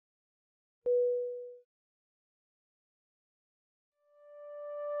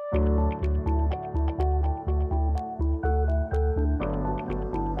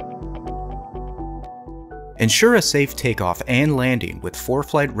Ensure a safe takeoff and landing with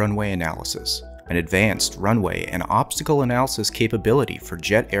ForeFlight Runway Analysis, an advanced runway and obstacle analysis capability for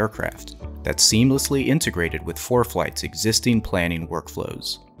jet aircraft that's seamlessly integrated with ForeFlight's existing planning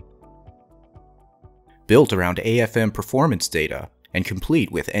workflows. Built around AFM performance data and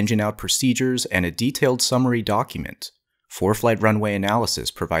complete with engine-out procedures and a detailed summary document, ForeFlight Runway Analysis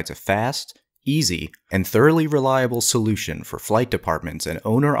provides a fast, easy, and thoroughly reliable solution for flight departments and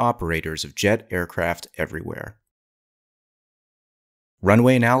owner-operators of jet aircraft everywhere.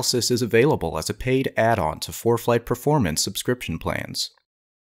 Runway Analysis is available as a paid add-on to ForeFlight Performance subscription plans.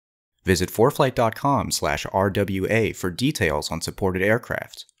 Visit foreflight.com/RWA for details on supported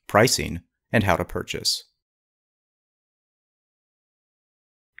aircraft, pricing, and how to purchase.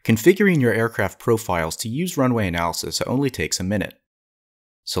 Configuring your aircraft profiles to use Runway Analysis only takes a minute.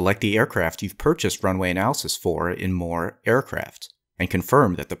 Select the aircraft you've purchased Runway Analysis for in More Aircraft, and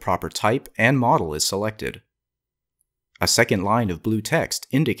confirm that the proper type and model is selected. A second line of blue text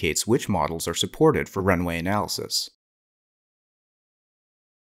indicates which models are supported for Runway Analysis.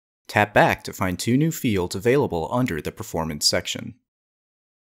 Tap back to find two new fields available under the Performance section.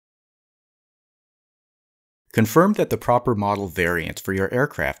 Confirm that the proper model variant for your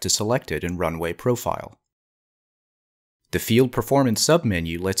aircraft is selected in Runway Profile. The Field Performance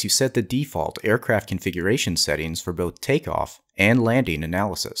submenu lets you set the default aircraft configuration settings for both takeoff and landing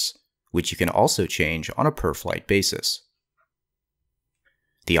analysis, which you can also change on a per-flight basis.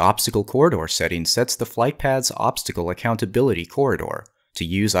 The Obstacle Corridor setting sets the flight path's obstacle accountability corridor to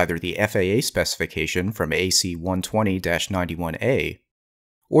use either the FAA specification from AC 120-91A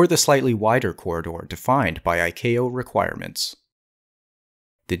or the slightly wider corridor defined by ICAO requirements.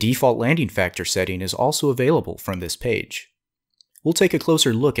 The default landing factor setting is also available from this page. We'll take a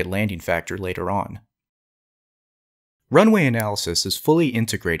closer look at landing factor later on. Runway Analysis is fully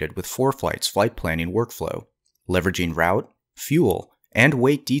integrated with ForeFlight's flight planning workflow, leveraging route, fuel, and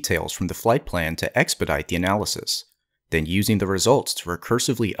weight details from the flight plan to expedite the analysis, then using the results to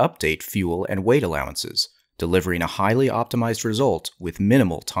recursively update fuel and weight allowances, delivering a highly optimized result with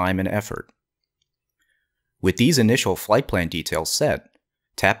minimal time and effort. With these initial flight plan details set,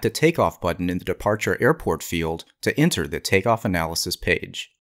 tap the Takeoff button in the Departure Airport field to enter the Takeoff Analysis page.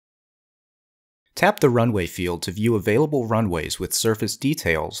 Tap the Runway field to view available runways with surface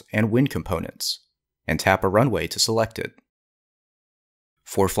details and wind components, and tap a runway to select it.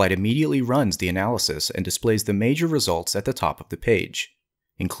 ForeFlight immediately runs the analysis and displays the major results at the top of the page,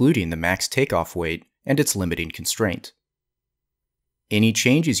 including the max takeoff weight and its limiting constraint. Any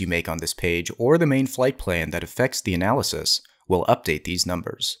changes you make on this page or the main flight plan that affects the analysis will update these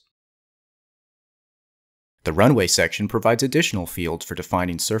numbers. The Runway section provides additional fields for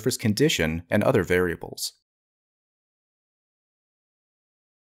defining surface condition and other variables.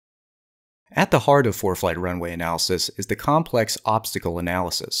 At the heart of ForeFlight Runway Analysis is the complex obstacle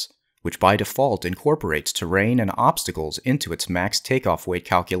analysis, which by default incorporates terrain and obstacles into its max takeoff weight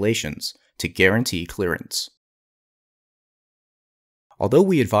calculations to guarantee clearance. Although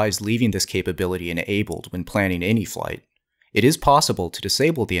we advise leaving this capability enabled when planning any flight, it is possible to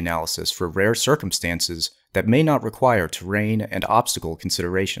disable the analysis for rare circumstances that may not require terrain and obstacle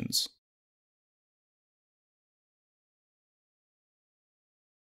considerations.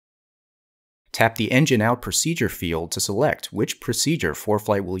 Tap the Engine Out Procedure field to select which procedure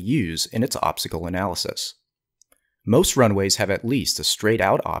ForeFlight will use in its obstacle analysis. Most runways have at least a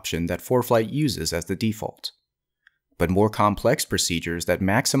straight-out option that ForeFlight uses as the default, but more complex procedures that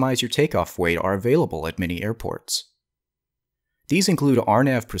maximize your takeoff weight are available at many airports. These include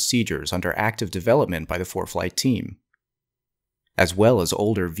RNAV procedures under active development by the ForeFlight team, as well as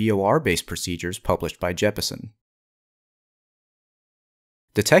older VOR-based procedures published by Jeppesen.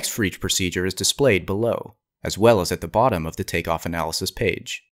 The text for each procedure is displayed below, as well as at the bottom of the Takeoff Analysis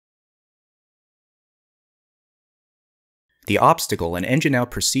page. The obstacle and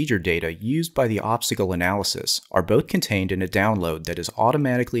engine-out procedure data used by the obstacle analysis are both contained in a download that is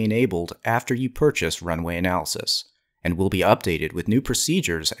automatically enabled after you purchase Runway Analysis, and will be updated with new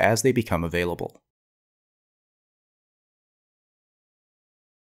procedures as they become available.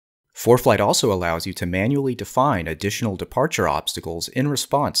 ForeFlight also allows you to manually define additional departure obstacles in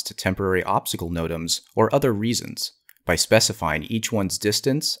response to temporary obstacle NOTAMs or other reasons by specifying each one's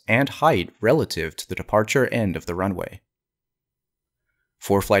distance and height relative to the departure end of the runway.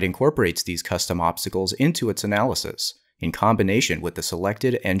 ForeFlight incorporates these custom obstacles into its analysis in combination with the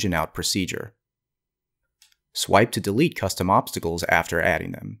selected engine-out procedure. Swipe to delete custom obstacles after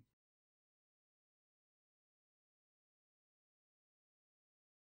adding them.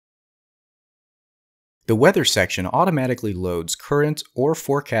 The Weather section automatically loads current or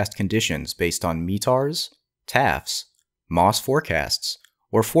forecast conditions based on METARs, TAFs, MOS forecasts,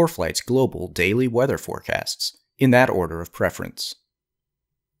 or ForeFlight's global daily weather forecasts, in that order of preference.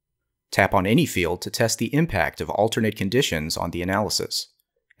 Tap on any field to test the impact of alternate conditions on the analysis,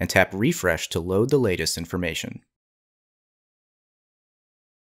 and tap Refresh to load the latest information.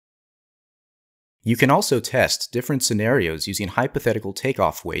 You can also test different scenarios using hypothetical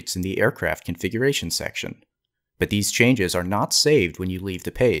takeoff weights in the aircraft configuration section, but these changes are not saved when you leave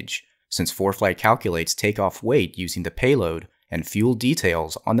the page, since ForeFlight calculates takeoff weight using the payload and fuel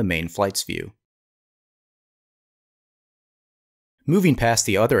details on the main flight's view. Moving past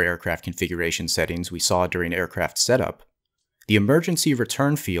the other aircraft configuration settings we saw during aircraft setup, the emergency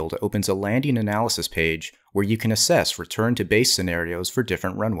return field opens a landing analysis page where you can assess return to base scenarios for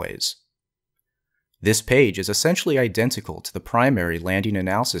different runways. This page is essentially identical to the primary landing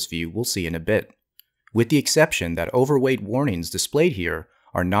analysis view we'll see in a bit, with the exception that overweight warnings displayed here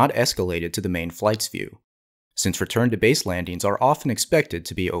are not escalated to the main flight's view, since return to base landings are often expected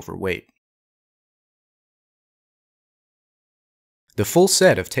to be overweight. The full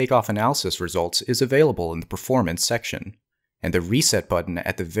set of takeoff analysis results is available in the Performance section, and the Reset button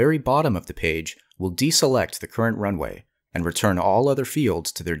at the very bottom of the page will deselect the current runway and return all other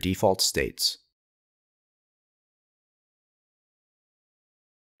fields to their default states.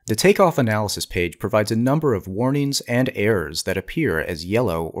 The Takeoff Analysis page provides a number of warnings and errors that appear as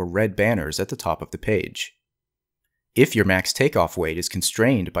yellow or red banners at the top of the page. If your max takeoff weight is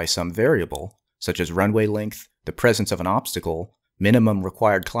constrained by some variable, such as runway length, the presence of an obstacle, minimum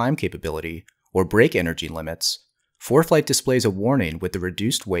required climb capability, or brake energy limits, ForeFlight displays a warning with the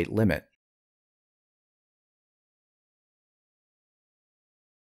reduced weight limit.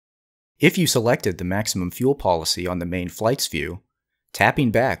 If you selected the maximum fuel policy on the main flight's view,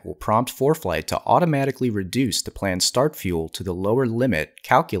 tapping back will prompt ForeFlight to automatically reduce the planned start fuel to the lower limit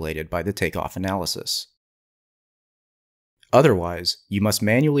calculated by the takeoff analysis. Otherwise, you must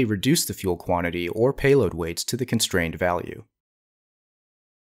manually reduce the fuel quantity or payload weights to the constrained value.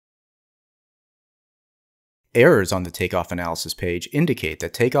 Errors on the takeoff analysis page indicate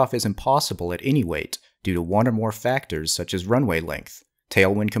that takeoff is impossible at any weight due to one or more factors such as runway length,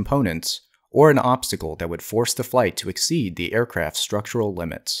 tailwind components, or an obstacle that would force the flight to exceed the aircraft's structural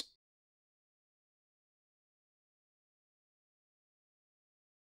limits.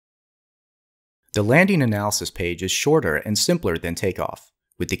 The landing analysis page is shorter and simpler than takeoff,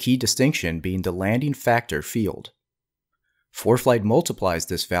 with the key distinction being the landing factor field. ForeFlight multiplies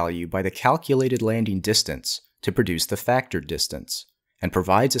this value by the calculated landing distance to produce the factor distance, and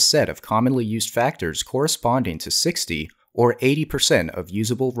provides a set of commonly used factors corresponding to 60 or 80% of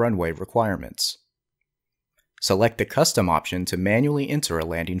usable runway requirements. Select the Custom option to manually enter a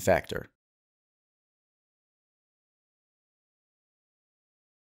landing factor.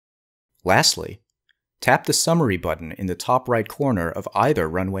 Lastly, tap the Summary button in the top right corner of either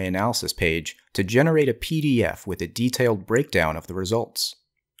runway analysis page to generate a PDF with a detailed breakdown of the results.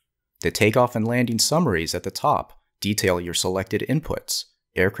 The takeoff and landing summaries at the top detail your selected inputs,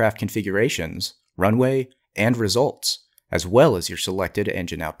 aircraft configurations, runway, and results, as well as your selected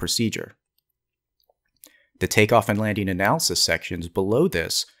engine out procedure. The takeoff and landing analysis sections below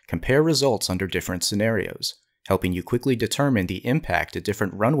this compare results under different scenarios, helping you quickly determine the impact a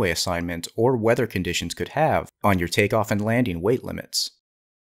different runway assignment or weather conditions could have on your takeoff and landing weight limits.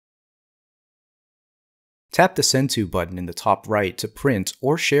 Tap the Send To button in the top right to print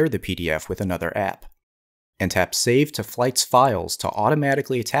or share the PDF with another app, and tap Save to Flights Files to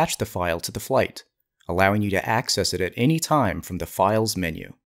automatically attach the file to the flight, allowing you to access it at any time from the Files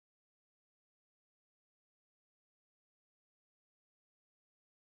menu.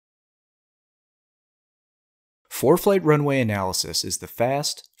 ForeFlight Runway Analysis is the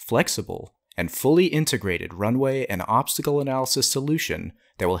fast, flexible, and fully integrated runway and obstacle analysis solution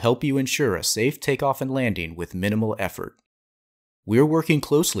that will help you ensure a safe takeoff and landing with minimal effort. We're working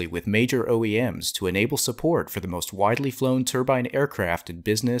closely with major OEMs to enable support for the most widely flown turbine aircraft in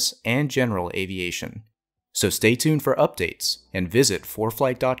business and general aviation. So stay tuned for updates and visit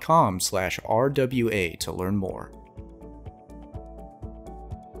foreflight.com/RWA to learn more.